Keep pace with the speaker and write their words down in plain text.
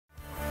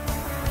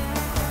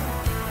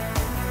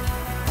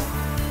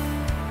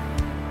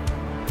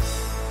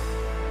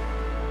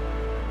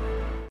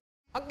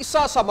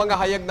Isa sa mga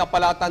hayag na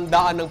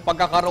palatandaan ng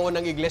pagkakaroon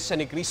ng Iglesia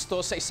ni Cristo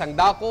sa isang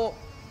dako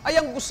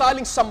ay ang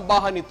gusaling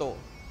sambahan nito.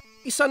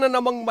 Isa na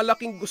namang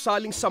malaking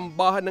gusaling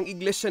sambahan ng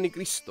Iglesia ni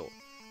Cristo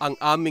ang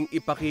aming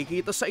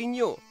ipakikita sa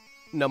inyo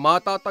na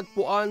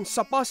matatagpuan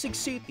sa Pasig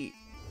City.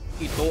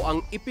 Ito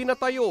ang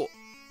ipinatayo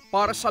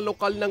para sa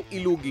lokal ng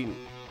Ilugin.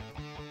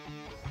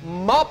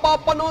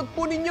 Mapapanood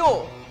po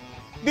ninyo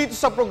dito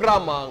sa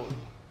programang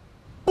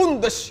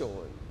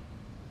Pundasyon.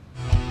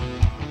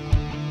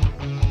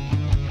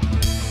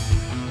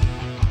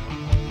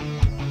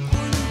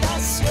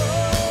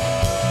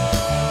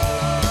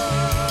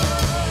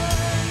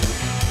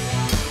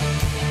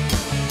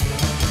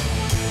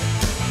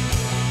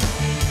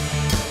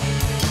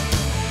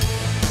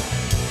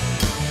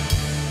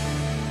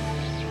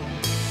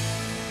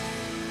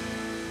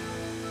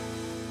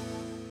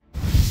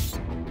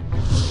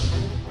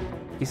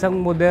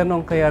 Isang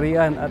modernong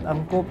kayarian at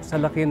angkop sa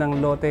laki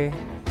ng lote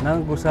ng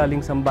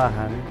gusaling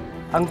sambahan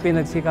ang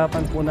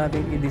pinagsikapan po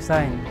natin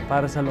i-design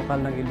para sa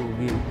lokal ng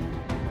Ilugin.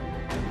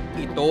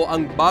 Ito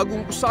ang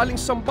bagong gusaling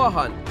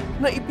sambahan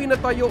na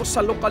ipinatayo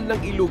sa lokal ng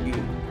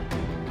Ilugin.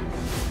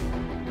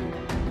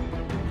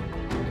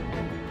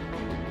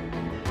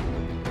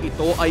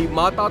 Ito ay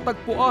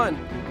matatagpuan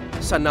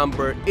sa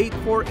number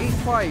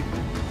 8485,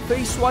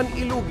 Phase 1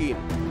 Ilugin,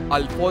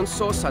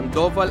 Alfonso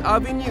Sandoval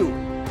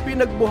Avenue,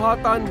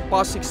 Pinagbuhatan,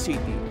 Pasig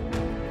City.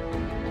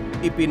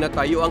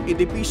 Ipinatayo ang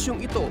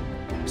edipisyong ito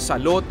sa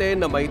lote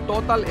na may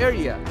total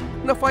area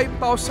na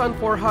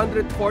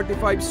 5,445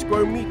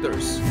 square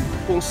meters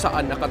kung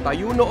saan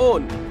nakatayo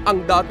noon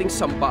ang dating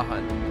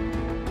sambahan.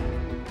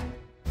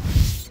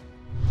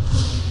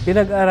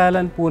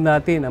 Pinag-aralan po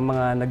natin ang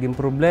mga naging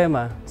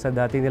problema sa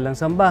dati nilang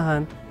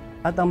sambahan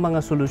at ang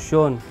mga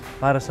solusyon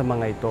para sa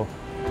mga ito.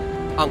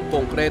 Ang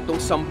konkretong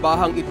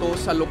sambahang ito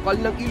sa lokal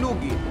ng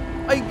Ilugin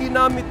ay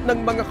ginamit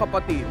ng mga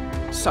kapatid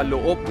sa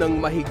loob ng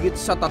mahigit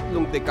sa 3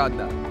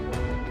 dekada.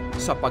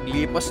 Sa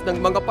paglipas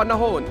ng mga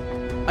panahon,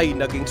 ay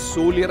naging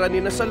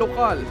suliranin na sa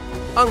lokal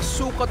ang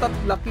sukat at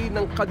laki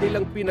ng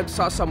kanilang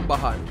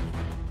pinagsasambahan.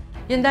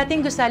 Yung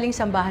dating gusaling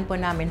sambahan po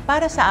namin,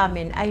 para sa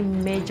amin ay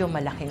medyo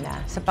malaki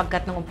na.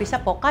 Sapagkat nung umpisa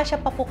po, kasya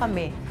pa po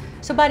kami.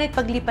 Subalit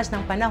paglipas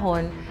ng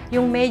panahon,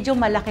 yung medyo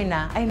malaki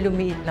na ay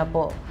lumiit na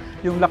po.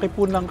 Yung laki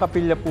po ng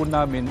kapilya po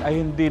namin ay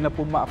hindi na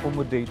po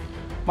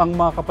ma-accommodate ang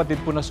mga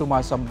kapatid po na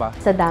sumasamba.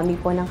 Sa dami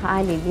po ng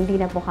kaanib,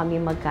 hindi na po kami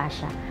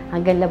magkasya.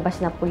 Hanggang labas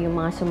na po yung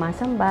mga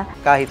sumasamba.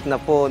 Kahit na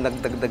po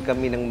nagdagdag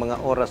kami ng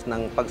mga oras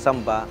ng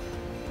pagsamba,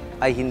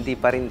 ay hindi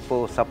pa rin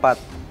po sapat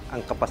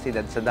ang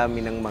kapasidad sa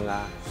dami ng mga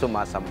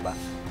sumasamba.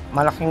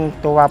 Malaking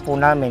tuwa po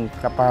namin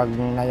kapag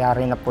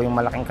nayari na po yung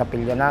malaking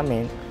kapilya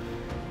namin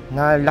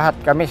na lahat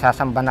kami,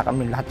 sasamba na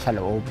kami lahat sa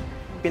loob.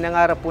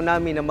 Pinangarap po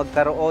namin na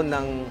magkaroon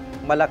ng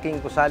malaking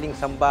gusaling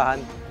sambahan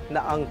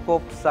na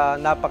angkop sa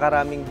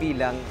napakaraming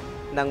bilang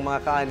ng mga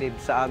kaanib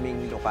sa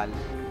aming lokal.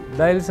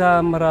 Dahil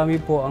sa marami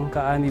po ang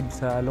kaanib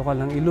sa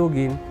lokal ng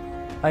Ilugin,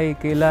 ay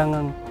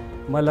kailangang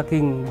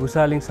malaking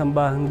gusaling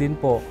sambahan din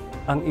po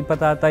ang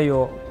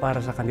ipatatayo para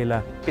sa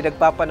kanila.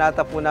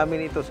 Pinagpapanata po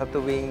namin ito sa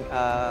tuwing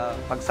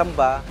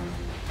pagsamba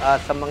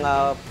sa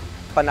mga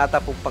panata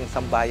po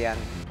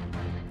pangsambayan.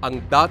 Ang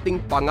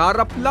dating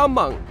pangarap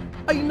lamang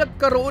ay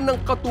nagkaroon ng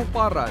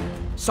katuparan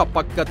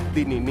sapagkat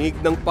dininig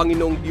ng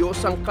Panginoong Diyos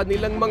ang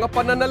kanilang mga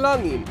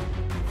pananalangin.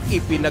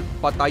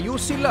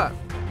 Ipinagpatayo sila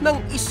ng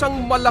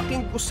isang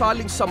malaking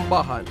gusaling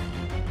sambahan.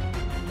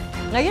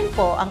 Ngayon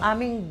po, ang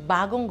aming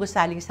bagong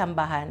gusaling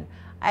sambahan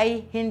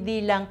ay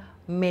hindi lang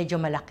medyo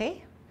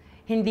malaki,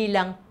 hindi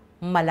lang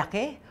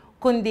malaki,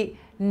 kundi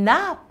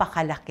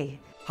napakalaki.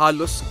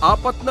 Halos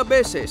 4 na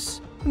beses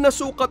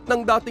nasukat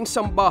ng dating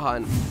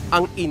sambahan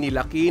ang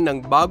inilaki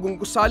ng bagong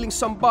gusaling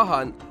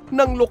sambahan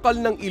ng lokal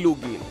ng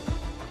Ilugin.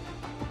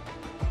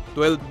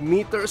 12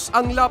 meters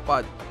ang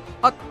lapad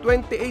at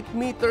 28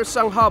 meters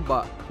ang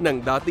haba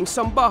ng dating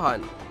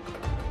sambahan.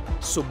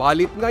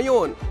 Subalit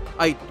ngayon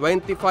ay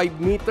 25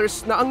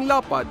 meters na ang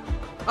lapad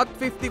at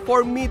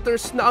 54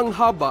 meters na ang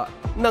haba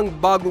ng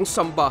bagong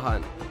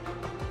sambahan.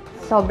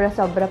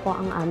 Sobra-sobra po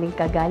ang aming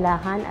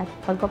kagalahan at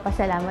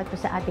pagpapasalamat po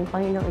sa ating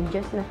Panginoong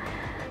Diyos na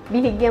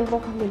binigyan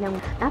po kami ng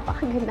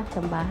napakagandang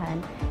sambahan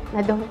na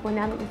doon po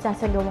namin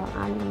isasagawa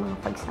ang aming mga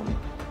pagsamba.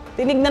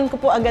 Tinignan ko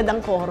po agad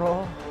ang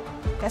koro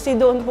kasi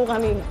doon po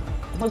kami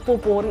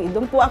magpupuri.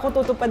 Doon po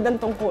ako tutupad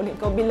ng tungkulin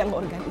ko bilang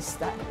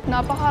organista.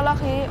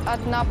 Napakalaki at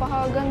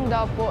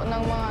napakaganda po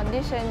ng mga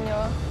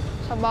disenyo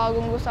sa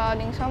bagong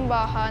gusaling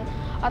sambahan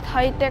at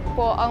high-tech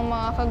po ang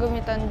mga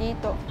kagamitan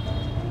dito.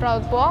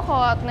 Proud po ako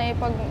at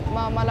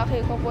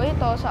naipagmamalaki ko po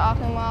ito sa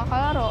aking mga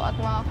kalaro at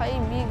mga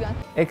kaibigan.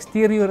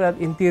 Exterior at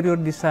interior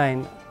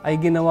design ay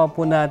ginawa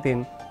po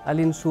natin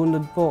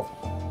alinsunod po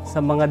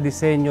sa mga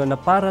disenyo na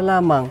para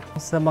lamang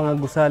sa mga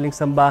gusaling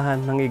sambahan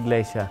ng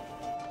iglesia.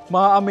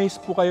 Ma-amaze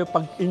po kayo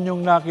pag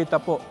inyong nakita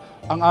po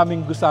ang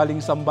aming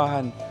gusaling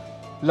sambahan.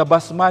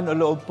 Labas man o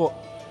loob po,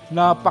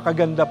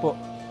 napakaganda po.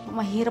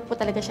 Mahirap po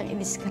talaga siyang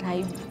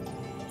i-describe.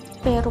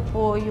 Pero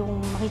po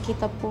yung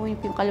makikita po yung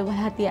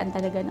kaluwalhatian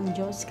talaga ng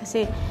Diyos.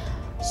 Kasi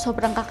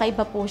Sobrang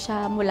kakaiba po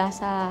siya mula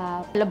sa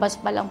labas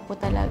pa lang po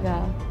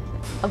talaga.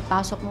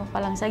 Pagpasok mo pa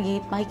lang sa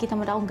gate, makikita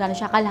mo na kung gaano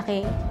siya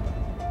kalaki,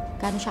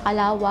 gaano siya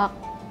kalawak.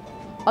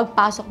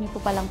 Pagpasok niyo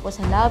po pa lang po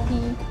sa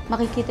lobby,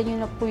 makikita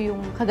niyo na po yung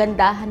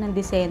kagandahan ng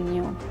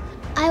disenyo.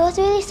 I was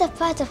really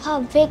surprised of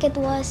how big it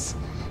was.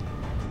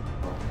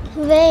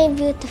 Very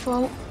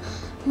beautiful.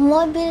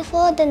 More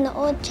beautiful than the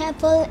old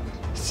chapel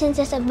since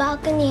there's a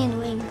balcony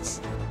and wings.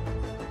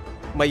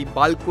 May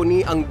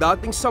balcony ang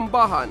dating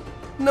sambahan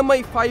na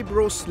may 5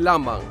 rows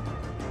lamang.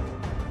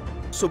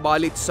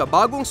 Subalit sa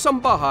bagong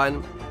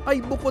sambahan ay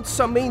bukod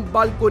sa main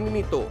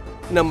balcony nito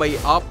na may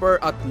upper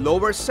at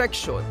lower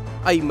section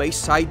ay may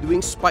side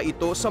wings pa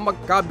ito sa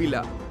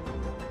magkabila.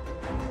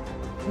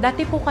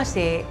 Dati po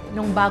kasi,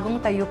 nung bagong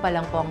tayo pa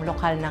lang po ang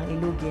lokal ng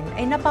Ilugin,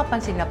 ay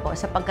napapansin na po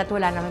sapagkat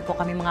wala naman po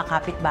kami mga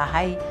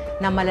kapitbahay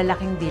na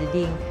malalaking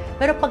building.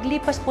 Pero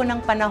paglipas po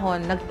ng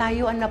panahon,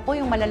 nagtayuan na po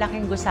yung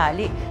malalaking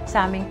gusali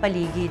sa aming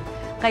paligid.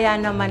 Kaya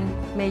naman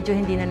medyo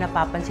hindi na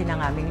napapansin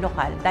ang aming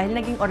lokal dahil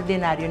naging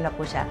ordinaryo na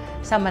po siya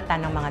sa mata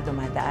ng mga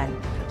dumadaan.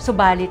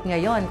 Subalit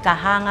ngayon,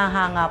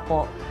 kahanga-hanga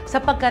po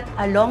sapagkat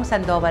along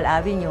Sandoval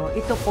Avenue,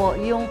 ito po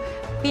yung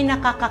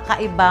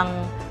pinakakakaibang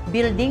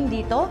building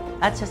dito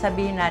at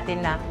sasabihin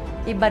natin na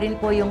iba rin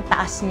po yung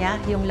taas niya,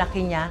 yung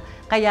laki niya.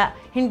 Kaya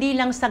hindi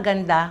lang sa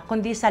ganda,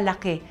 kundi sa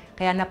laki,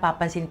 kaya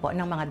napapansin po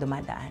ng mga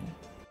dumadaan.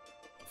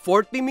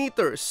 40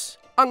 meters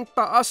ang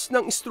taas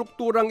ng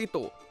estrukturang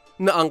ito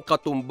na ang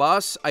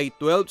katumbas ay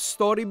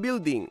 12-story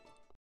building.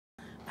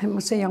 Ay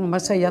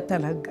masaya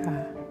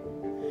talaga.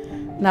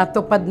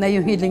 Natupad na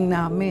yung hiling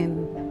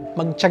namin.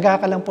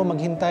 Magtiyaga ka lang po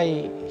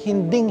maghintay,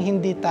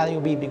 hindi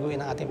tayo bibiguin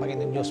ng ating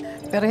Panginoon Diyos.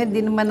 Pero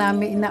hindi naman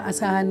namin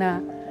inaasahan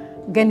na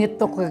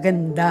ganito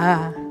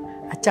kaganda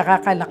at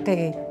saka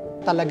kalaki.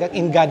 Talagang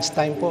in God's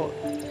time po.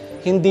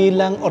 Hindi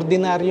lang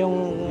ordinaryong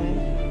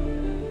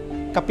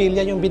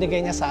kapilya yung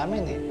binigay niya sa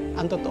amin.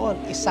 Ang totoo,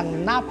 isang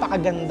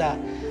napakaganda,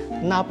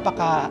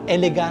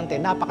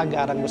 napaka-elegante,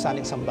 napakagarang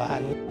gusaling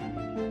sambahan.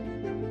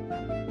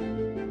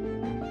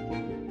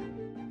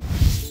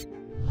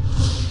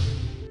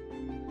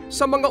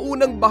 Sa mga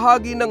unang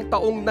bahagi ng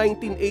taong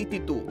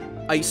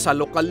 1982 ay sa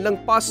lokal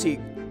ng Pasig,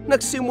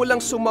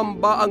 nagsimulang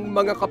sumamba ang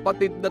mga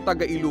kapatid na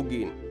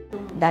taga-Ilugin.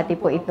 Dati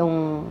po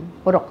itong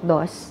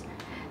purokdos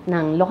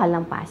ng lokal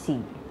ng Pasig.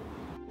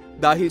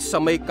 Dahil sa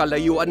may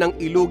kalayuan ng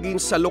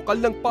Ilugin sa lokal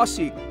ng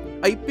Pasig,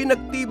 ay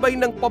pinagtibay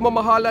ng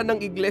pamamahala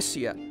ng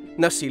iglesia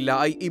na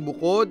sila ay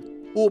ibukod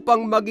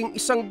upang maging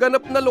isang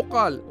ganap na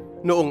lokal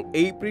noong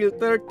April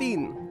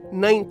 13,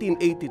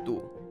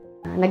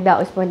 1982.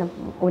 Nagdaos po ng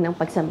unang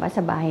pagsamba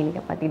sa bahay ni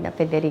kapatid na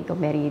Federico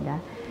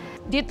Merida.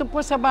 Dito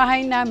po sa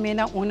bahay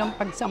namin ang unang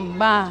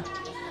pagsamba.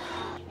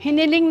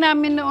 Hiniling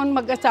namin noon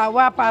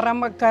mag-asawa para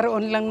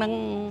magkaroon lang ng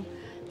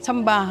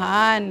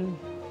sambahan.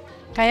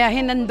 Kaya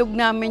hinandog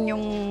namin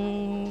yung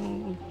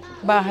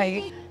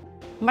bahay.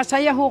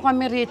 Masaya ho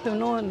kami rito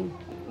noon.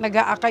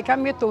 Nag-aakay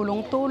kami,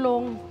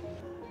 tulong-tulong.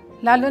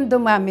 Lalong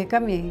dumami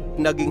kami.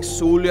 Naging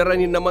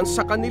suliranin naman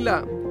sa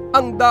kanila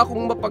ang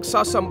dakong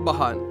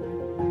mapagsasambahan.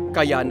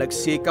 Kaya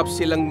nagsikap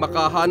silang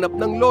makahanap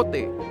ng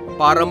lote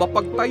para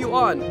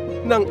mapagtayuan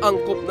ng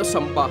angkop na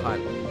sambahan.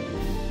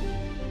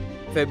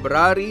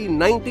 February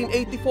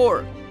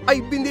 1984 ay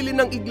binili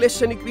ng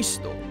Iglesia Ni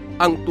Cristo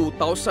ang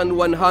 2,100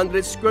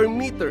 square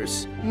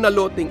meters na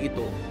loteng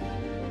ito.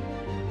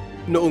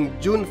 Noong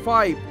June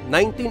 5,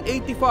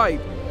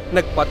 1985,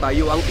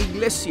 nagpatayo ang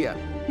iglesia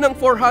ng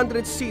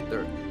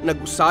 400-seater na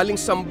gusaling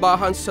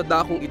sambahan sa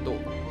dakong ito.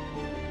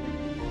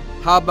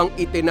 Habang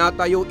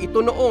itinatayo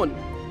ito noon,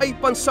 ay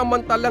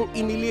pansamantalang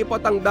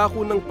inilipat ang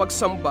dako ng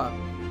pagsamba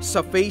sa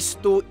Phase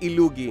 2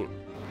 Ilugin.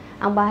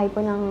 Ang bahay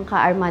po ng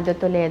Ka-Armando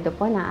Toledo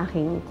po na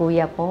aking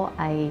kuya po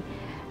ay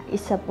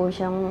isa po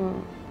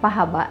siyang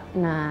pahaba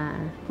na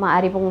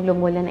maaari pong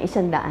lumula na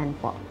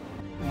 100 po.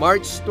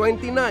 March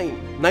 29,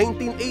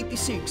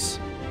 1986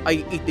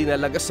 ay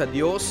itinalaga sa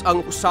Diyos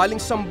ang gusaling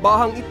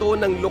sambahang ito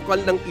ng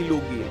lokal ng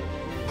Ilugin.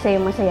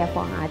 Masaya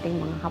po ang ating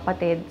mga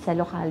kapatid sa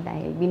lokal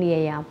dahil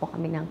biniyayaan po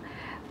kami ng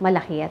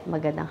malaki at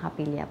magandang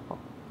kapilya po.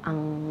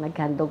 Ang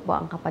naghandog po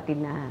ang kapatid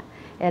na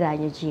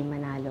Eranio G.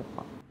 Manalo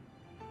po.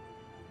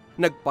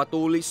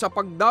 Nagpatuloy sa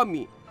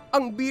pagdami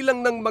ang bilang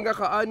ng mga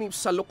kaanib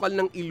sa lokal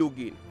ng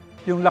Ilugin.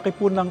 Yung laki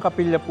po ng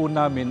kapilya po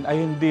namin ay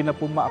hindi na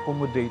po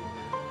ma-accommodate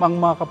ang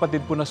mga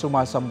kapatid po na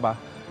sumasamba.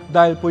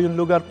 Dahil po yung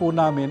lugar po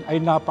namin ay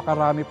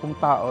napakarami pong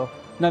tao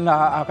na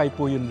naaakay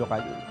po yung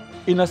lokal.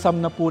 Inasam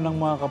na po ng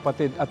mga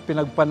kapatid at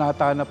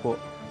pinagpanata na po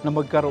na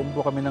magkaroon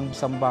po kami ng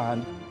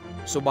sambahan.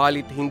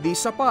 Subalit hindi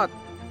sapat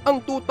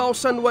ang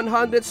 2,100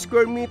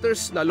 square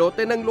meters na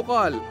lote ng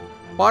lokal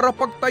para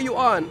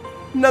pagtayuan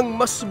ng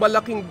mas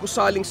malaking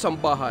gusaling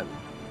sambahan.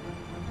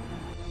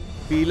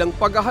 Bilang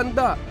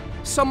paghahanda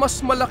sa mas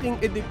malaking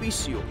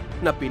edipisyo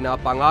na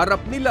pinapangarap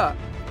nila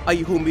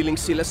ay humiling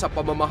sila sa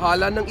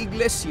pamamahala ng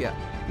iglesia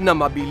na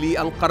mabili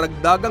ang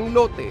karagdagang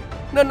lote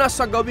na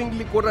nasa gawing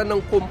likuran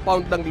ng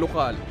compound ng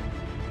lokal.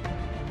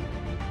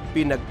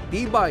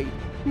 Pinagtibay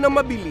na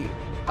mabili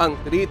ang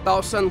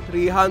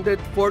 3,343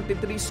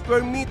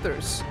 square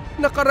meters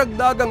na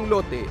karagdagang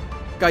lote,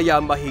 kaya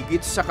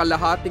mahigit sa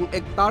kalahating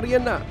ektarya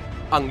na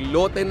ang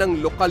lote ng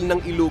lokal ng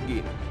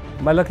Ilugin.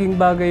 Malaking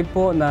bagay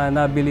po na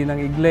nabili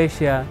ng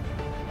iglesia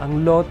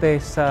ang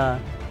lote sa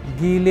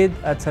gilid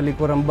at sa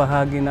likurang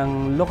bahagi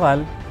ng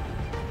lokal,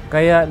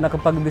 kaya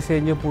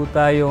nakapagdisenyo po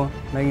tayo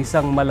ng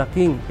isang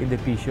malaking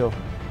edipisyo.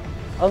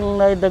 Ang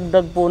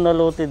naidagdag po na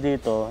lote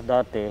dito,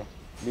 dati,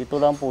 dito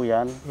lang po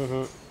yan.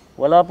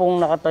 Wala pong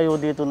nakatayo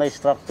dito na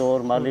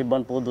structure,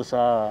 maliban po doon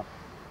sa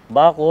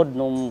bakod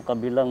nung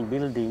kabilang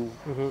building.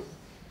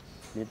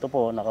 Dito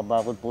po,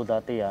 nakabakod po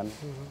dati yan.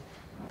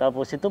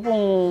 Tapos ito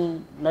pong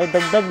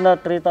naidagdag na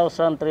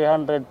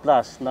 3,300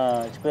 plus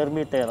na square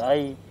meter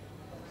ay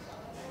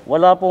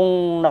wala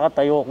pong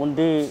nakatayo,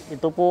 kundi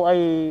ito po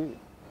ay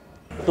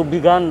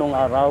tubigan nung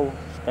araw.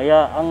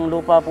 Kaya ang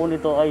lupa po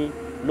nito ay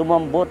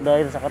lumambot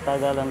dahil sa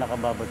katagalang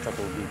nakababad sa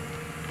tubig.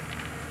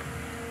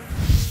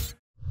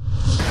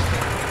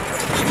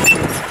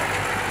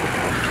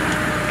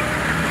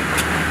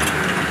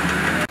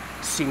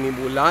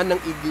 Sinimula ng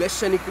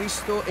Iglesia Ni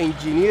Cristo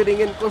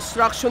Engineering and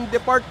Construction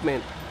Department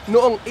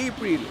noong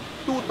April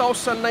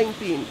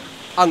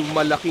 2019 ang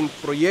malaking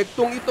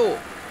proyektong ito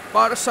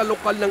para sa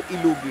lokal ng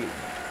Ilugin.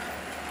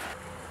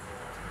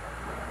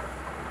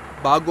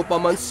 Bago pa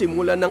man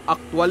simula ng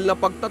aktwal na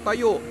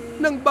pagtatayo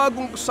ng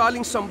bagong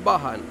gusaling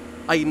sambahan,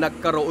 ay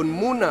nagkaroon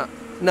muna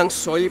ng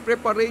soil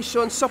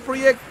preparation sa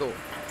proyekto,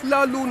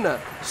 lalo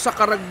na sa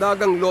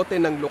karagdagang lote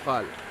ng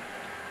lokal.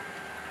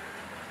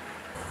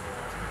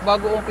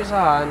 Bago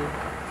umpisahan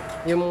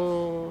yung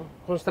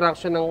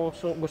construction ng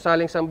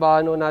gusaling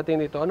sambahan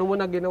natin dito, ano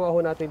muna ginawa ho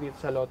natin dito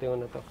sa lote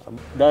na to?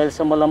 Dahil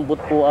sa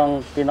malambot po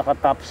ang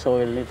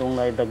pinaka-topsoil nitong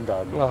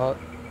naidagdag,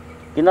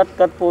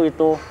 kinatkat po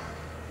ito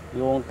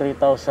yung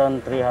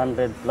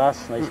 3,300 plus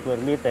na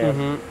square meter.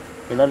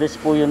 Pinalis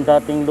po yung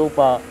dating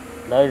lupa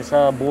dahil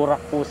sa burak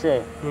po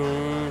siya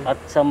at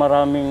sa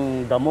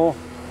maraming damo.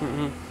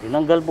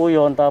 Tinanggal po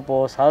yon,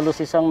 tapos halos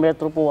 1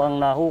 metro po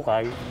ang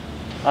nahukay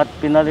at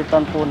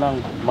pinalitan po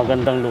ng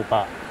magandang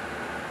lupa.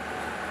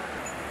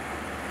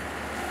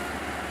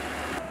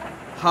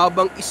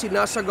 Habang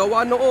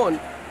isinasagawa noon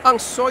ang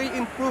soil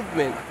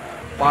improvement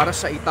para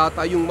sa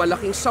itatayong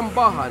malaking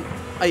sambahan,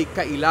 ay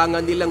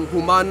kailangan nilang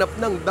humanap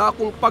ng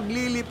dakong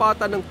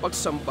paglilipatan ng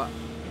pagsamba.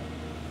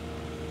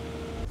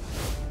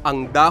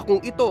 Ang dakong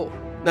ito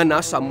na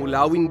nasa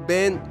Mulawin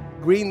Bend,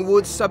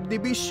 Greenwood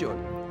Subdivision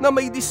na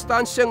may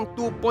distansyang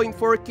 2.4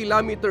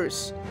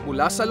 kilometers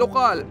mula sa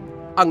lokal,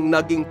 ang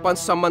naging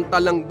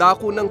pansamantalang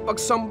dako ng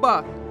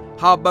pagsamba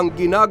habang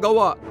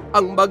ginagawa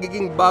ang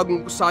magiging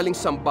bagong gusaling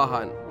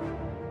sambahan.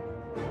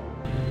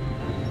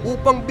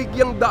 Upang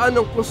bigyang daan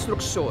ng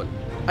konstruksyon,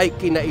 ay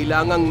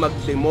kinailangang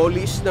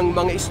mag-demolish ng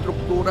mga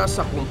estruktura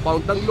sa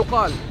compound ng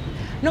lokal.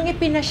 Nung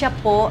ipinasya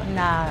po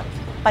na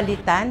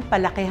palitan,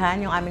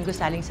 palakihan yung aming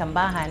gusaling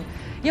sambahan,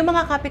 yung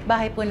mga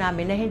kapitbahay po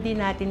namin na hindi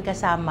natin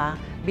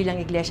kasama bilang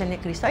Iglesia Ni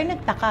Cristo ay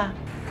nagtaka.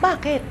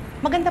 Bakit?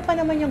 Maganda pa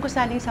naman yung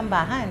gusaling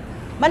sambahan.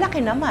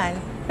 Malaki naman,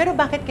 pero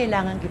bakit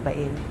kailangan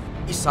gibain?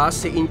 Isa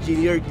si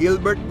Engineer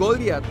Gilbert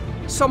Goliath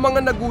sa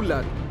mga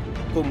nagulat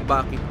kung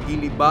bakit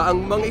giniba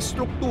ang mga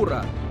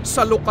estruktura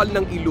sa lokal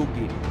ng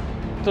Ilugin.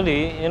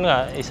 Actually, yun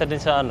nga, isa din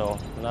sa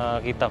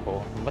nakita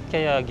ko, ba't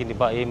kaya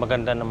giniba?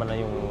 Maganda naman na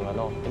yung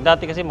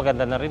Dati kasi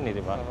maganda na rin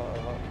di ba?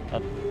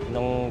 At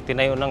nung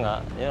tinayo na nga,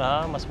 yun,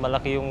 mas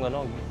malaki yung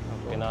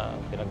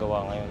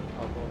pinagawa ngayon.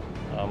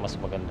 Mas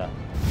maganda.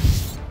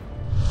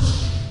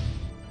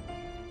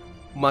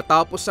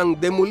 Matapos ang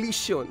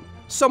demolition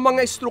sa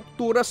mga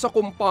estruktura sa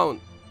compound,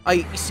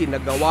 ay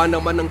isinagawa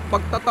naman ang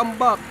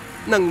pagtatambak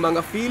ng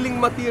mga filling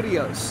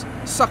materials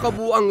sa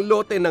kabuang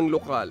lote ng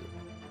lokal.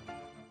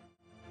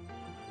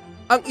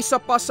 Ang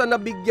isa pa sa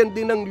nabigyan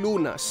din ng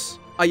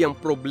lunas ay ang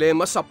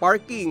problema sa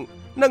parking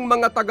ng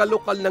mga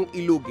taga-lokal ng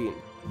Ilugin.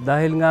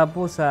 Dahil nga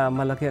po sa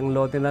malaki ang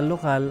lote ng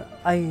lokal,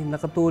 ay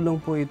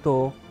nakatulong po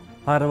ito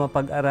para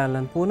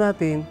mapag-aralan po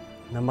natin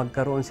na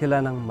magkaroon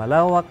sila ng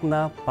malawak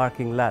na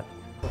parking lot.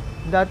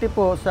 Dati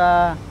po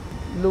sa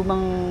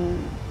lumang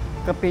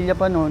kapilya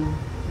pa noon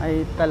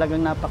ay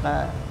talagang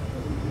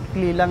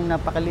napakaliit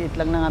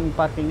lang ng aming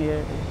parking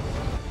area.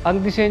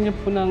 Ang disenyo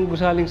po ng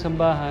gusaling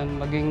sambahan,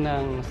 maging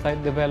ng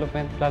site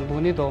development plan po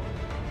nito,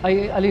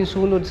 ay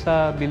alinsunod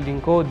sa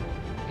building code.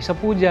 Isa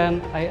po dyan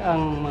ay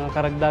ang mga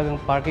karagdagang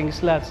parking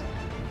slots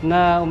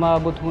na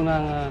umabot po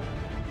ng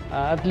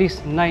at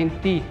least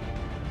 90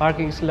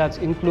 parking slots,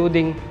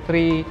 including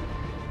 3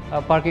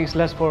 parking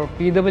slots for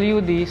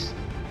PWDs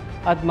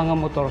at mga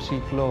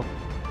motorsiklo.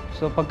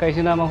 So pagka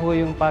isinama ho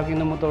yung parking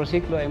ng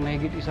motorsiklo ay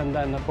mahigit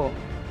 100 na po.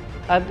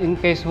 At in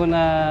case ho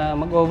na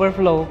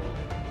mag-overflow,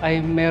 ay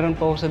meron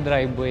po sa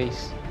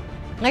driveways.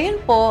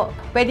 Ngayon po,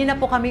 pwede na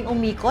po kaming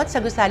umikot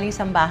sa gusaling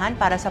sambahan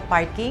para sa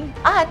parking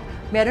at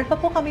meron pa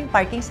po kaming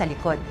parking sa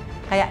likod.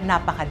 Kaya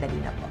napakadali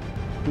na po.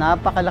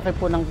 Napakalaki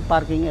po ng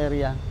parking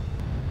area.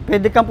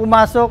 Pwede kang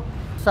pumasok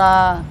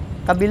sa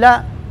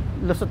kabila,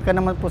 lusot ka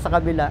naman po sa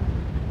kabila.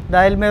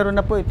 Dahil meron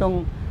na po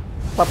itong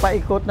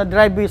papaikot na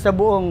driveway sa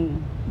buong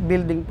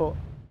building po.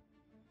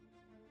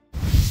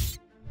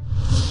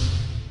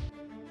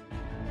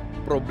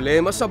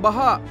 Problema sa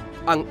baha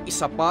ang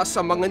isa pa sa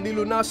mga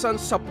nilunasan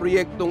sa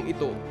proyektong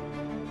ito.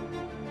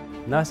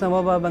 Nasa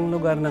mababang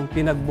lugar ng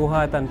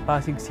pinagbuhatan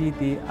Pasig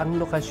City ang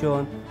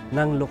lokasyon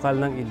ng lokal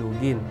ng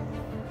Ilugin.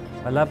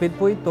 Malapit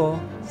po ito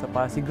sa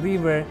Pasig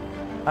River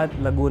at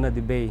Laguna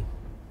de Bay.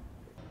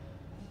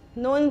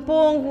 Noon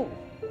pong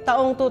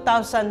taong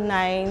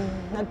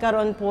 2009,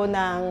 nagkaroon po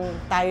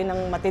tayo ng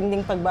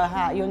matinding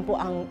pagbaha. Yun po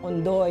ang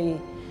Ondoy.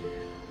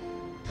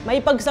 May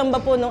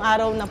pagsamba po nung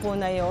araw na po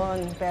na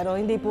yon, pero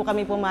hindi po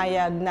kami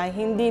pumayag na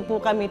hindi po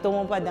kami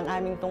tumupad ang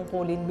aming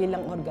tungkulin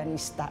bilang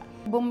organista.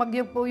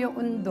 Bumagyo po yung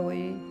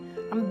Ondoy.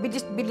 Ang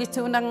bilis-bilis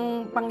po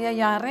ng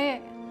pangyayari.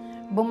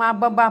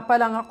 Bumababa pa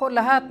lang ako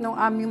lahat ng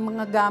aming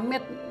mga gamit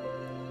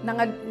na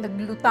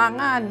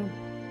naglutangan.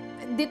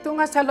 Dito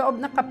nga sa loob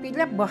ng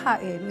kapilya,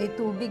 baha may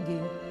tubig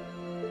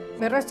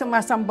Pero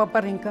sumasamba pa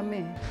rin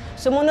kami.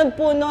 Sumunod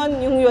po noon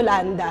yung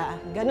Yolanda.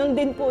 Ganon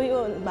din po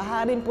yun.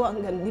 Baha rin po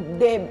hanggang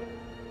dibdib.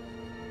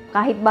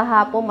 Kahit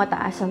baha po,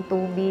 mataas ang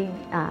tubig,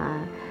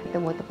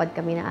 tumutupad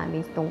kami ng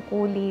aming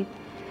tungkulin.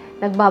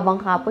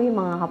 Nagbabangka po yung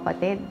mga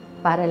kapatid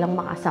para lang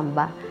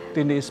makasamba.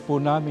 Tiniis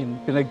po namin,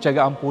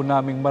 pinagtiyagaan po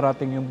namin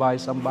marating yung bahay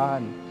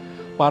sambahan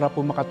para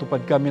po makatupad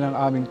kami ng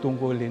aming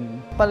tungkulin.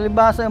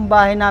 Palibasa yung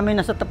bahay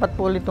namin nasa tapat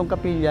po ulit itong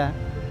kapilya.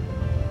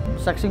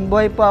 Saksing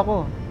buhay po ako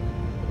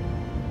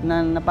na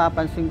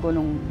napapansin ko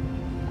nung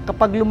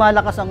kapag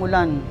lumalakas ang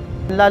ulan,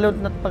 lalo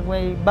na pag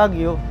may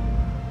bagyo,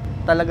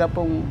 talaga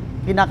pong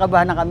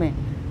kinakabahan na kami.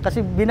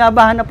 Kasi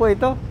binabahan na po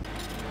ito.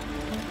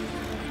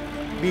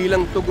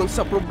 Bilang tugon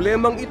sa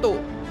problemang ito,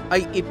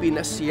 ay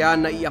ipinasya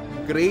na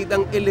i-upgrade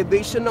ang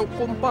elevation ng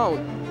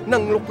compound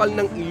ng lokal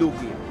ng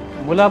Ilugin.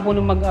 Mula po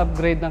nung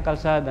mag-upgrade ng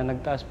kalsada,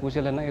 nagtaas po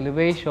sila ng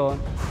elevation,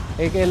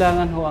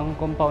 kailangan ho ang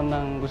compound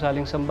ng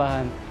Gusaling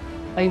Sambahan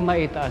ay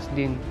maitaas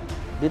din.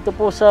 Dito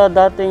po sa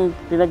dating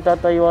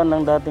pinagtatayuan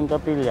ng dating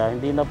kapilya,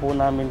 hindi na po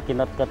namin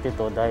kinatkat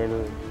ito dahil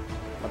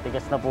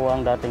matigas na po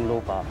ang dating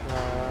lupa.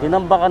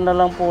 Tinambakan na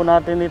lang po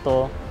natin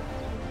ito.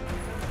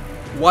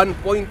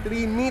 1.3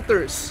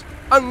 meters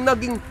ang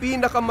naging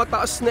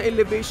pinakamataas na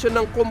elevation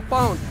ng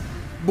compound,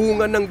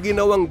 bunga ng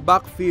ginawang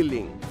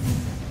backfilling.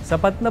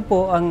 Sapat na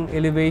po ang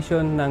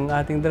elevation ng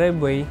ating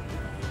driveway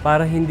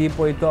para hindi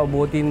po ito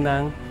abutin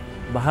ng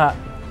baha.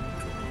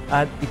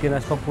 At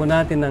itinaas pa po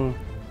natin ng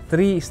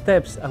 3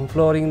 steps ang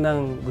flooring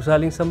ng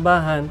Gusaling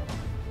Sambahan.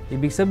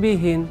 Ibig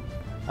sabihin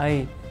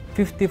ay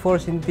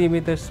 54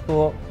 centimeters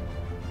po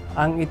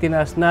ang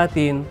itinaas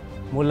natin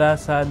mula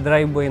sa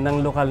driveway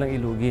ng lokal ng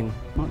Ilugin.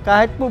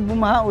 Kahit po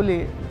bumaha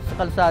uli sa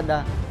kalsada,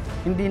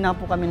 hindi na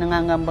po kami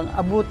nangangambang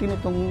abutin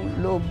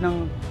itong loob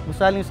ng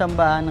Gusaling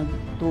Sambahan ng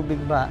tubig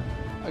ba.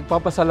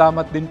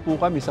 Nagpapasalamat din po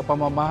kami sa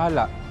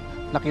pamamahala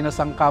na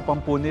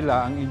kinasangkapan po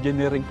nila ang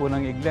engineering po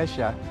ng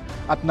iglesia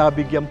at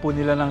nabigyan po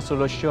nila ng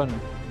solusyon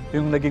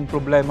yung naging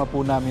problema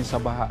po namin sa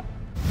baha.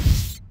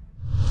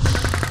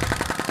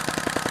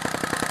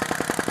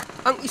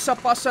 Ang isa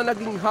pa sa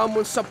naging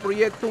hamon sa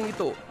proyektong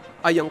ito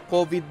ay ang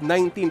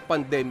COVID-19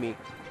 pandemic.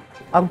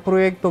 Ang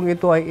proyektong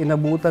ito ay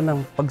inabutan ng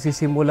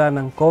pagsisimula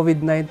ng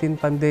COVID-19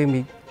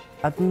 pandemic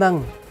at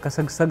ng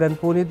kasagsagan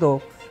po nito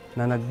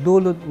na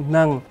nagdulot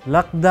ng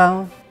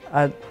lockdown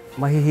at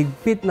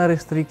mahihigpit na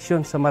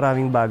restriction sa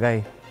maraming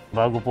bagay.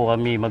 Bago po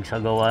kami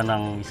magsagawa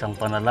ng isang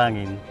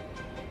panalangin,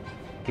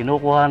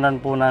 kinukuhanan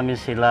po namin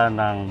sila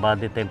ng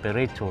body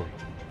temperature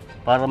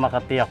para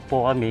makatiyak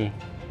po kami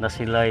na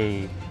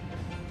sila'y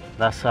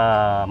nasa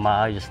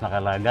maayos na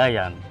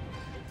kalagayan.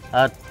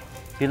 At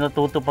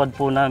pinatutupad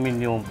po namin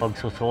yung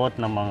pagsusuot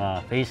ng mga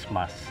face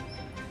mask.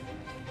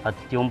 At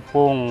yung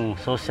pong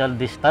social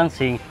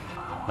distancing,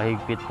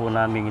 mahigpit po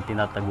namin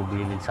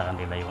itinatagubilin sa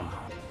kanila yun.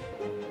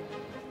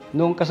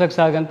 Noong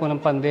kasagsagan po ng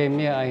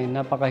pandemya ay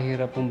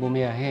napakahirap pong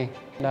bumiyahe.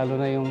 Lalo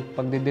na yung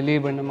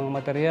pagde-deliver ng mga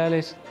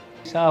materyales.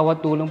 Sa awat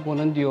tulong po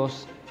ng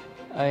Diyos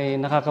ay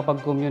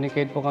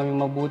nakakapag-communicate po kami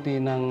mabuti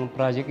ng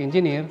project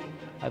engineer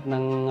at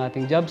ng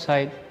ating job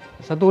site.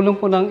 Sa tulong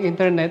po ng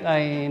internet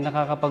ay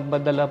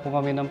nakakapagbadala po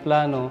kami ng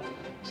plano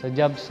sa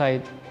job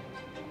site.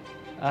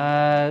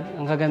 At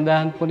ang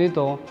kagandahan po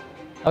nito,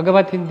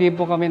 bagamat hindi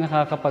po kami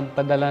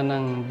nakakapagpadala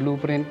ng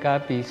blueprint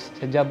copies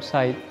sa job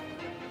site,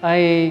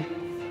 ay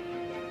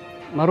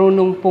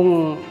marunong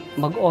pong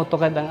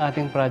mag-AutoCAD ang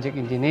ating project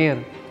engineer.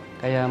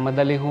 Kaya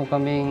madali ho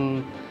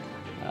kaming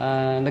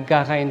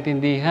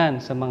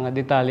nagkakaintindihan sa mga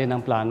detalye ng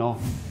plano.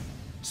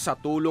 Sa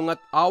tulong at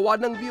awa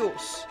ng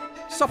Diyos,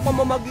 sa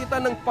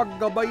pamamagitan ng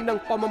paggabay ng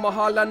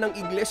pamamahala ng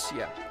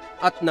iglesia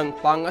at ng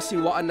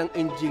pangasiwaan ng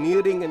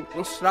Engineering and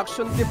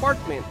Construction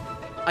Department,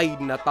 ay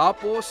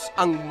natapos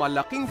ang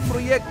malaking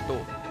proyekto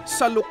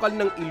sa lokal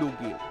ng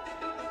Ilugin.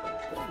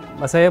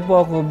 Masaya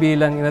po ako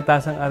bilang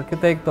inatasang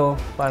arkitekto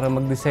para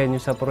magdisenyo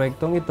sa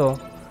proyektong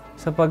ito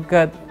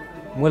sapagkat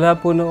mula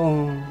po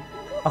noong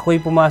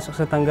ako'y pumasok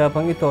sa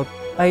tanggapang ito,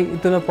 ay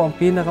ito na po ang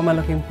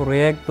pinakamalaking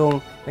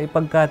proyektong na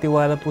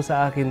ipagkatiwala po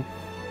sa akin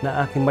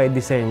na aking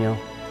maidisenyo.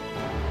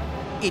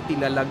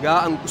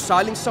 Itinalaga ang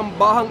Gusaling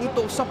Sambahang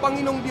ito sa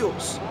Panginoong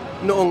Diyos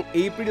noong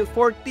April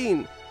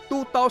 14,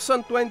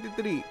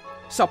 2023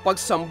 sa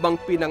pagsambang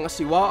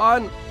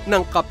pinangasiwaan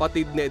ng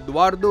kapatid ni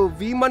Eduardo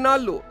V.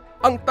 Manalo,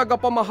 ang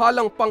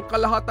tagapamahalang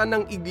pangkalahatan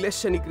ng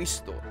Iglesia ni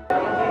Cristo.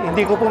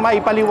 Hindi ko po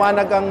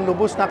maipaliwanag ang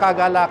lubos na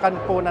kagalakan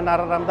po na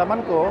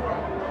nararamdaman ko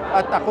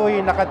at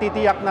ako'y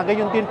nakatitiyak na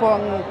gayon din po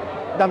ang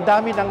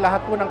damdamin ng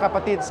lahat po ng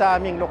kapatid sa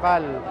aming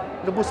lokal.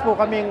 Lubos po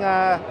kaming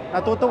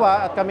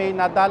natutuwa at kami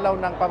nadalaw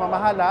ng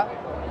pamamahala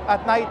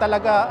at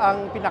naitalaga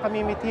ang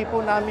pinakamimithi po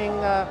naming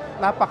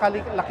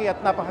napakalaki at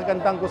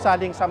napakagandang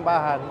gusaling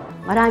sambahan.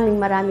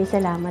 Maraming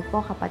salamat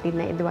po kapatid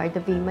na Eduardo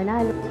V.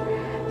 Manalo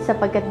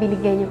sapagkat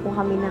binigyan niyo po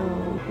kami ng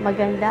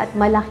maganda at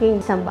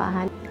malaking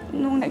sambahan.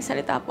 Nung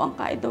nagsalita po ang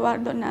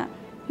Eduardo na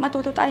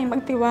matuto tayong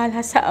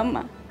magtiwala sa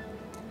Ama,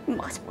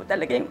 lumakas po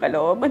talaga yung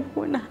kalooban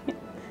po namin.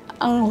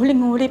 Ang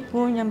huling-huli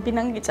po niyang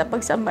binanggit sa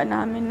pagsamba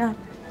namin na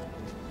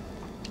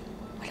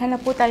wala na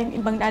po tayong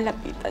ibang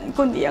lalapitan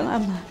kundi ang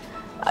Ama.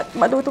 At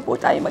matuto po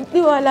tayong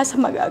magtiwala sa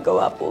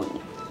magagawa po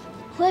niya.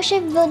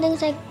 Worship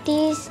buildings like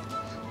these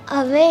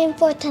are very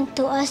important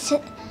to us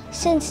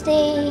since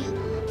they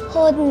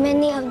hold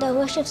many of the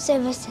worship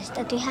services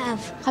that we have.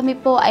 Kami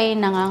po ay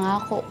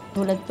nangangako,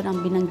 tulad po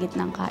ng binanggit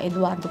ng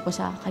Eduardo po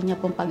sa kanya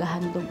pong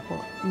paghahandog po,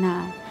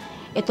 na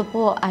ito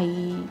po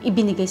ay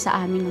ibinigay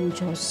sa amin ng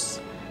Diyos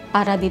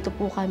para dito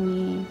po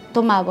kami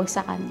tumawag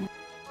sa Kanya.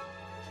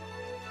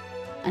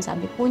 Ang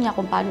sabi po niya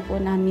kung paano po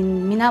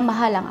namin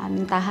minamahal ang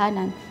aming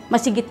tahanan,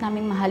 masigit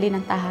namin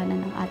mahalin ang tahanan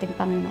ng ating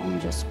Panginoong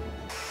Diyos.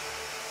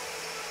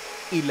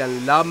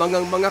 Ilan lamang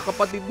ang mga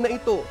kapatid na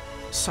ito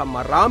sa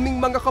maraming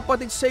mga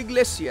kapatid sa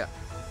iglesia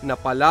na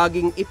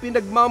palaging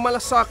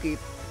ipinagmamalasakit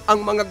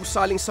ang mga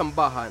gusaling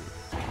sambahan.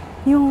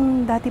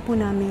 Yung dati po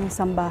naming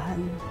sambahan,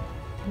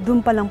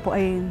 doon pa lang po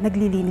ay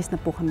naglilinis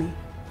na po kami.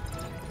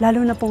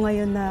 Lalo na po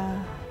ngayon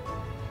na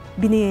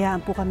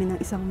biniyayaan po kami ng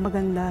isang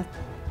maganda,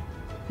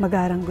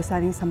 magarang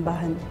gusaling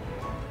sambahan.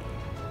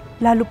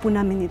 Lalo po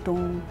namin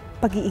itong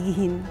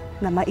pag-iigihin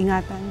na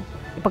maingatan,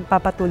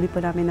 ipagpapatuloy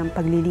po namin ng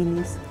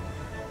paglilinis.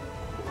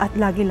 At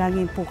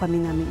lagi-lagi po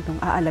kami namin itong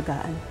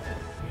aalagaan.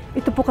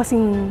 Ito po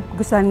kasing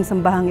gusaling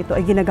sambahang ito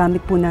ay ginagamit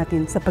po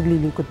natin sa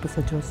paglilingkod po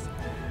sa Diyos.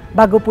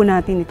 Bago po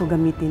natin ito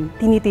gamitin,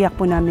 tinitiyak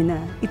po namin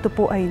na ito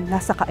po ay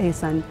nasa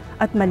kaayusan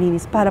at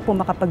malinis para po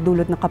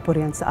makapagdulot ng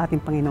kapurihan sa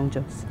ating Panginoong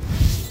Diyos.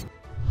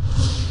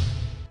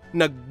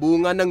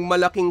 Nagbunga ng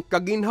malaking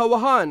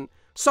kaginhawahan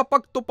sa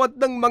pagtupad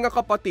ng mga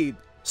kapatid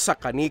sa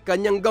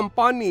kani-kanyang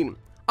gampanin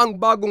ang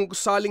bagong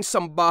gusaling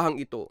sambahang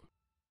ito.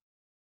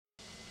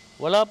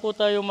 Wala po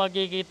tayong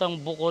makikitang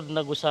bukod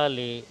na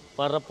gusali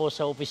para po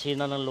sa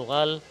opisina ng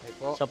lokal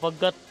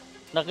sapagkat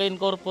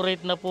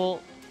naka-incorporate na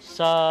po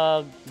sa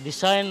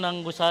design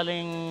ng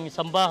gusaling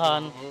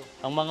sambahan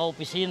ang mga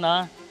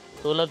opisina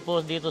tulad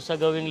po dito sa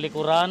gawing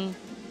likuran,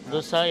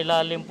 doon sa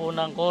ilalim po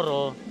ng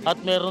koro at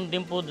meron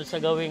din po doon sa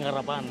gawing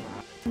harapan.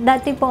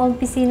 Dati po ang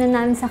opisina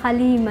namin sa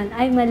Kaliman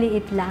ay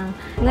maliit lang.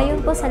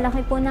 Ngayon po sa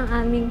laki po ng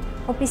aming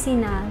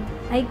opisina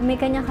ay may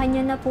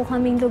kanya-kanya na po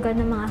kaming lugar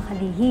ng mga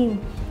kalihim.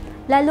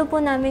 Lalo po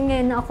namin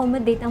ngayon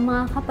na-accommodate ang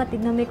mga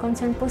kapatid na may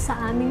concern po sa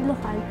aming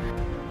lokal.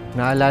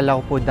 Naalala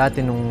ko po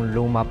dati nung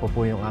luma po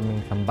yung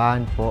aming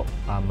sambahan po,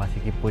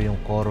 masikip po yung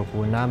koro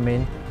po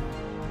namin.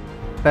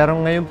 Pero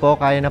ngayon po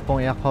kaya na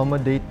pong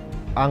i-accommodate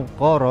ang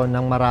koro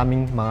ng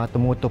maraming mga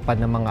tumutupad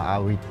na mga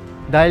awit.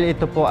 Dahil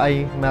ito po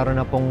ay meron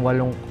na pong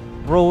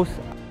 8 rows.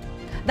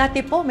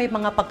 Dati po may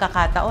mga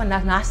pagkakataon na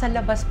nasa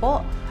labas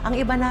po ang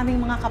iba naming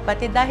mga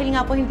kapatid dahil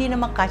nga po hindi na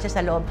magkasya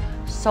sa loob,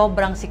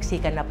 sobrang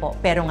siksikan na po.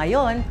 Pero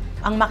ngayon,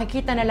 ang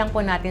makikita na lang po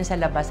natin sa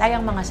labas ay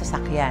ang mga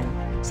sasakyan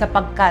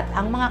sapagkat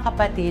ang mga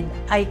kapatid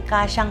ay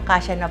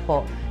kasyang-kasya na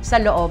po sa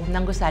loob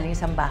ng gusaling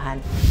sambahan.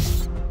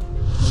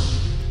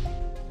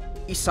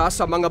 Isa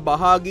sa mga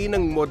bahagi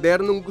ng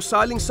modernong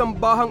gusaling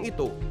sambahang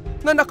ito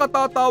na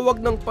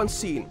nakatatawag ng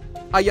pansin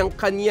ay ang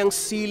kaniyang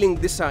ceiling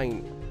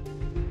design.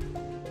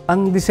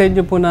 Ang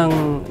disenyo po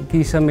ng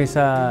kisame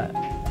sa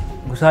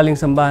gusaling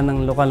sambahan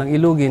ng lokal ng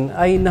Ilugin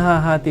ay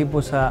nahahati po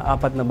sa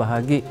 4 na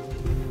bahagi.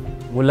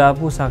 Mula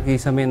po sa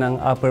kisame ng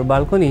upper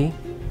balcony,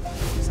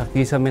 sa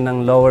kisame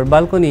ng lower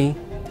balcony,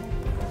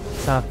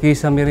 sa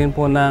kisame rin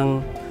po ng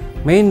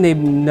main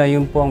nave na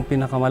yun po ang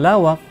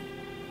pinakamalawak,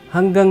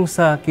 hanggang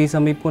sa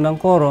kisame po ng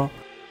koro.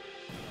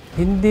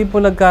 Hindi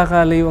po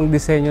nagkakalayo ang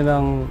disenyo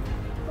ng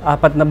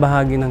 4 na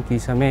bahagi ng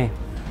kisame.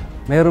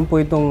 Meron po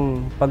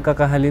itong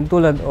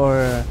pagkakahalintulad or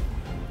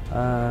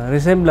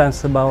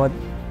resemblance sa bawat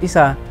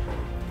isa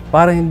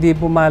para hindi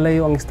po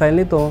malayo ang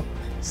style nito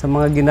sa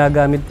mga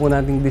ginagamit po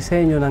nating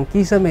disenyo ng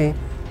kisame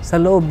sa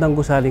loob ng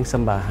gusaling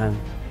sambahan.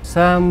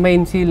 Sa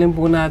main ceiling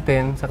po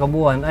natin sa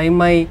kabuuan ay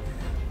may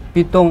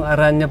 7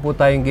 aranya po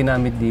tayong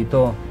ginamit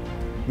dito.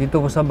 Dito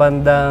po sa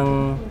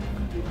bandang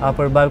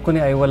upper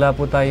balcony ay wala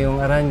po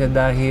tayong aranya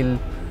dahil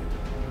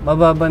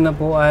mababa na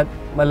po at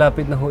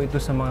malapit na ho ito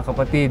sa mga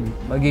kapatid.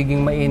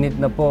 Magiging mainit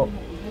na po.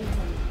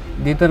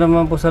 Dito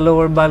naman po sa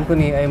lower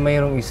balcony ay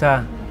mayroong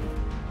isa.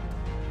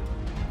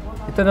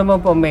 Ito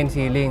naman po ang main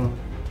ceiling.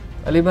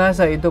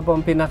 Alibhasa, ito po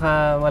ang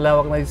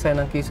pinakamalawak na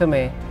design ng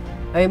kisame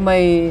ay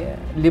may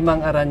 5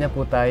 aranya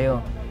po tayo.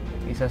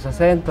 Isa sa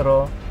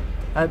sentro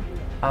at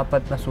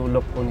apat na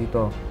sulok po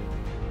nito.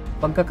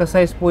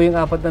 Pagkakasize po yung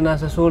apat na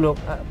nasa sulok,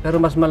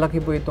 pero mas malaki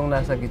po itong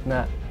nasa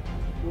gitna.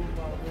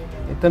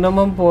 Ito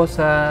naman po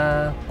sa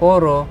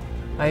koro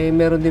ay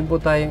meron din po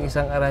tayong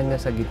isang aranya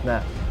sa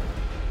gitna.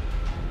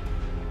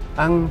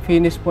 Ang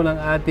finish po ng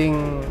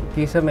ating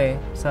kisame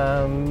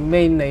sa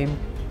main nave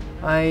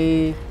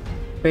ay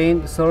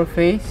paint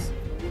surface,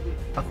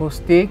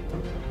 acoustic,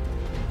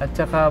 at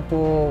saka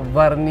po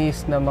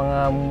varnish na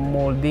mga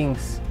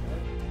moldings.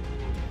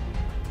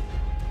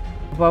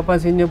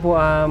 Mapapansin nyo po,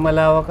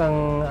 malawak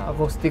ang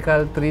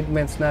acoustical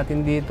treatments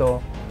natin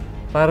dito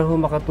para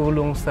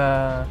makatulong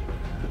sa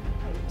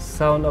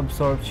sound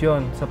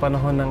absorption sa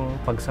panahon ng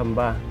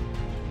pagsamba.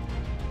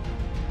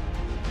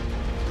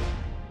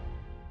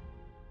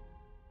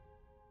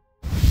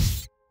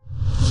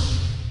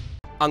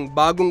 Ang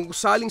bagong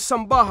gusaling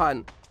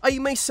sambahan ay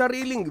may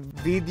sariling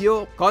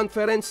video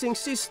conferencing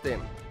system,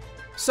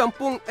 10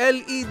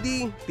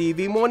 LED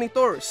TV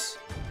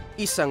monitors,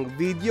 isang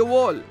video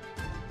wall,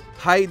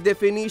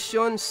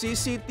 high-definition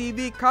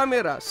CCTV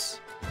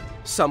cameras,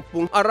 10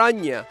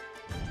 aranya,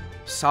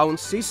 sound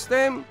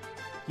system,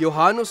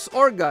 Johannes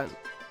organ,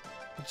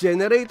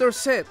 generator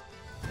set,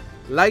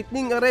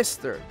 lightning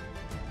arrestor,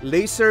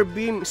 laser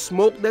beam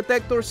smoke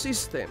detector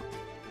system,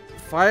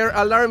 fire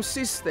alarm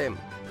system,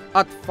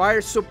 at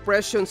fire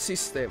suppression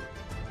system.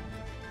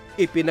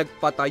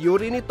 Ipinagpatayo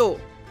rin ito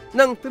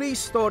ng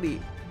 3-story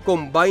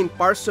combined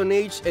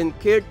parsonage and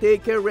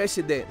caretaker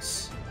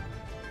residence.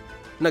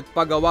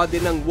 Nagpagawa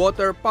din ng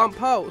water pump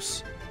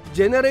house,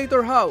 generator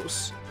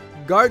house,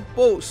 guard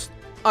post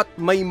at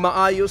may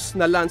maayos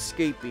na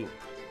landscaping.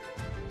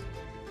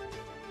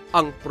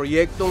 Ang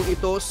proyektong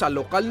ito sa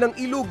lokal ng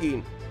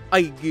Ilugin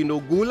ay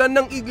ginugulan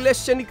ng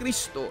Iglesia Ni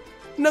Cristo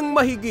ng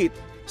mahigit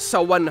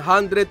sa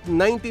 192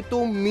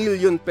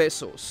 million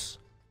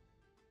pesos.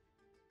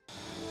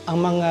 Ang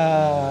mga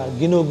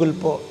ginugol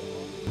po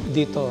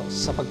dito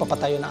sa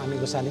pagpapatayo ng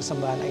aming gusaling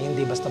sambahan ay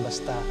hindi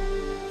basta-basta.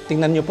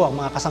 Tingnan niyo po, ang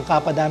mga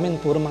kasangkapan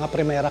namin, puro mga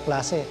primera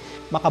klase.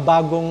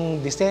 Makabagong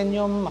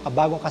disenyo,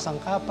 makabagong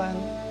kasangkapan.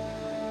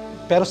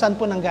 Pero saan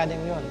po nanggaling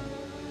yun?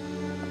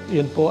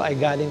 Yun po ay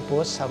galing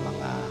po sa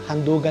mga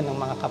handugan ng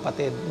mga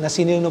kapatid na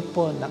sininop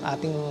po ng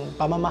ating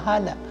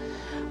pamamahala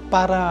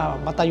para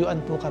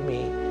matayuan po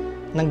kami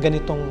ng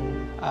ganitong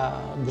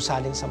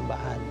gusaling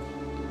sambahan.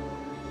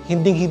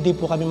 Hindi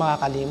po kami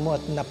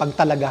makakalimot na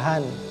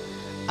pagtalagahan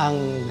ang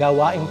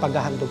gawaing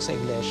paghahandog sa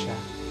iglesia.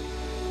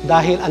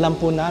 Dahil alam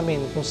po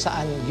namin kung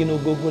saan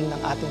ginugugol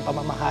ng ating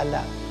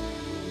pamamahala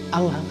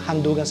ang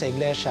handugan sa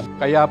iglesia.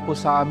 Kaya po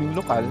sa aming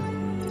lokal,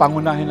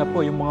 pangunahin na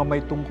po yung mga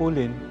may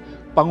tungkulin,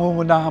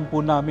 pangungunahan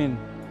po namin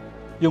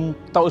yung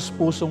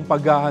taus-pusong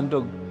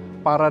paghahandog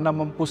para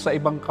naman po sa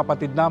ibang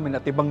kapatid namin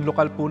at ibang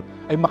lokal po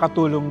ay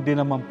makatulong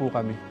din naman po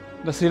kami.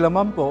 Na sila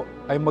man po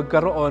ay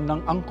magkaroon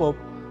ng angkop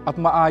at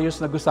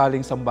maayos na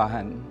gusaling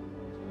sambahan.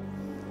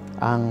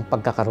 Ang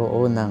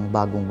pagkakaroon ng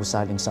bagong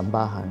gusaling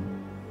sambahan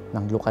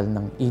ng lokal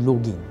ng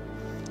Ilugin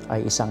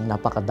ay isang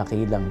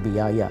napakadakilang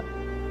biyaya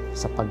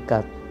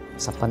sapagkat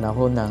sa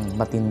panahon ng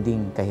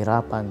matinding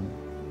kahirapan,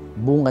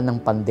 bunga ng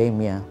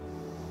pandemya,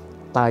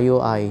 tayo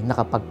ay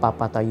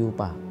nakapagpapatayo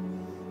pa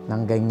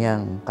ng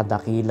ganyang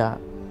kadakila,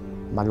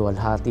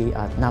 maluwalhati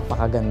at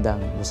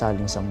napakagandang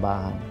gusaling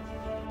sambahan.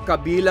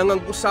 Kabilang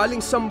ang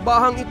gusaling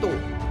sambahang ito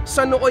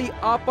sa nooy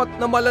 4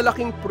 na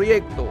malalaking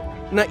proyekto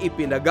na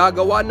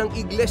ipinagagawa ng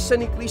Iglesia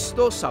Ni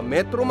Cristo sa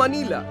Metro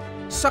Manila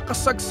sa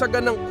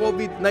kasagsagan ng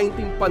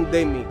COVID-19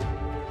 pandemic.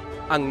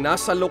 Ang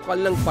nasa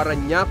lokal ng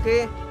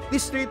Parañaque,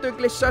 Distrito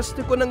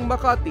Eklesiastiko ng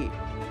Makati,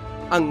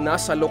 ang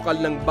nasa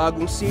lokal ng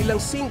Bagong Silang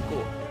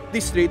 5,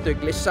 Distrito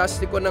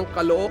Eklesiastiko ng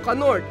Caloocan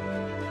North,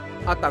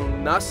 at ang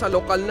nasa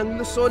lokal ng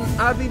Luzon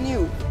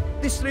Avenue,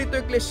 Distrito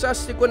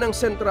Eklesiastiko ng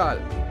Sentral.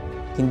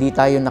 Hindi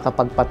tayo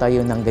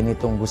nakapagpatayo ng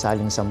ganitong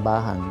gusaling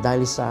sambahan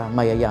dahil sa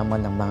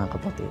mayayaman ng mga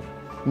kapatid.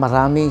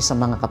 Marami sa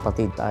mga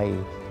kapatid ay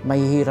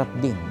mahihirap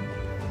din.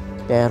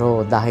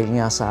 Pero dahil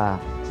nga sa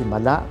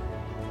himala,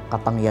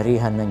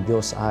 kapangyarihan ng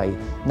Diyos ay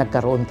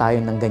nagkaroon tayo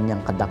ng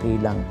ganyang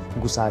kadakilang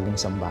gusaling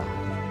sambahan.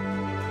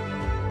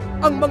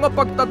 Ang mga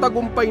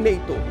pagtatagumpay na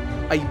ito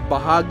ay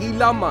bahagi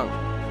lamang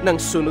ng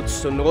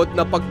sunod-sunod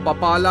na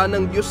pagpapala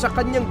ng Diyos sa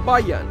kanyang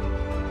bayan.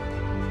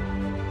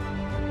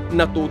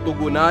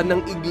 Natutugunan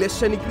ng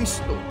Iglesia Ni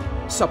Cristo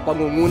sa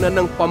pangunguna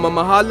ng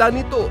pamamahala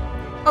nito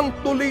ang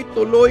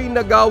tuloy-tuloy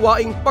na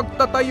gawaing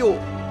pagtatayo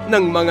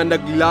ng mga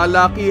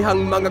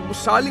naglalakihang mga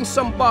gusaling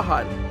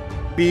sambahan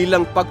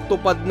bilang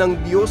pagtupad ng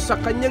Diyos sa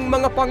kanyang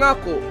mga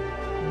pangako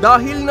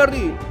dahil na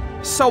rin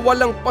sa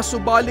walang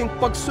pasubaling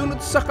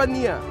pagsunod sa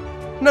Kanya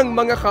ng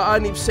mga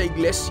kaanib sa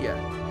iglesia.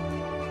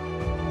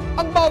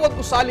 Ang bawat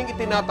gusaling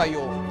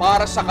itinatayo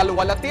para sa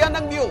kaluwalhatian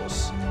ng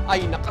Diyos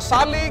ay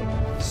nakasalig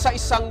sa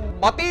isang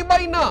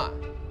matibay na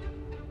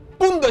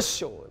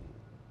pundasyon.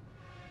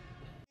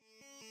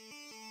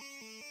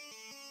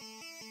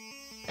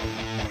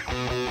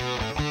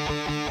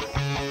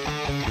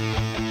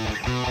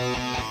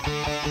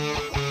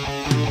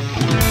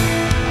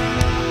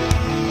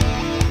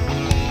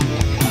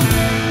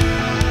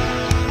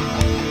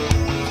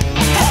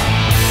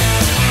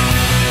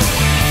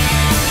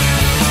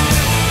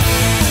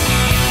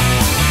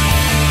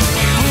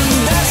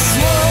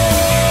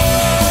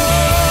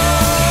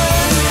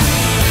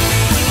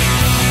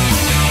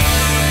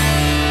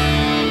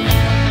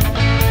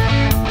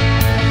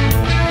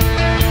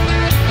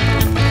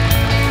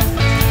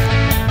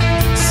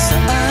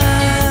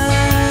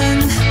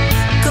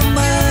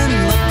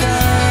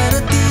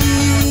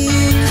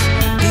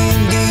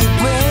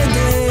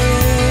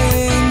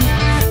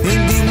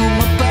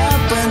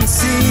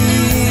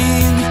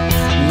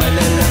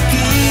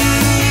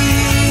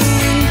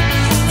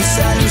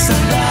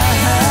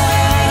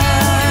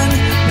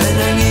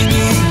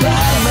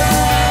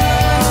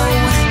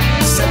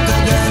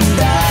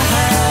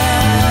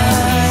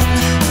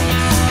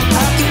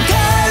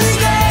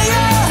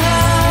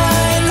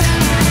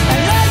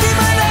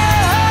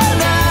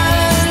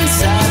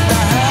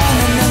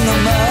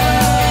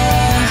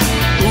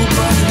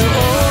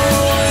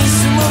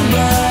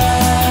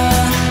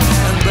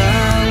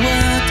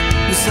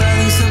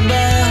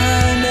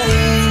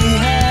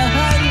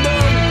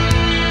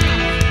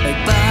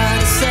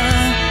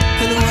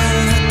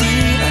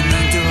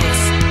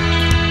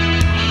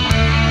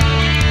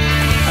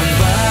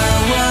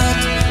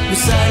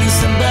 Gusaling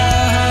Sambahan.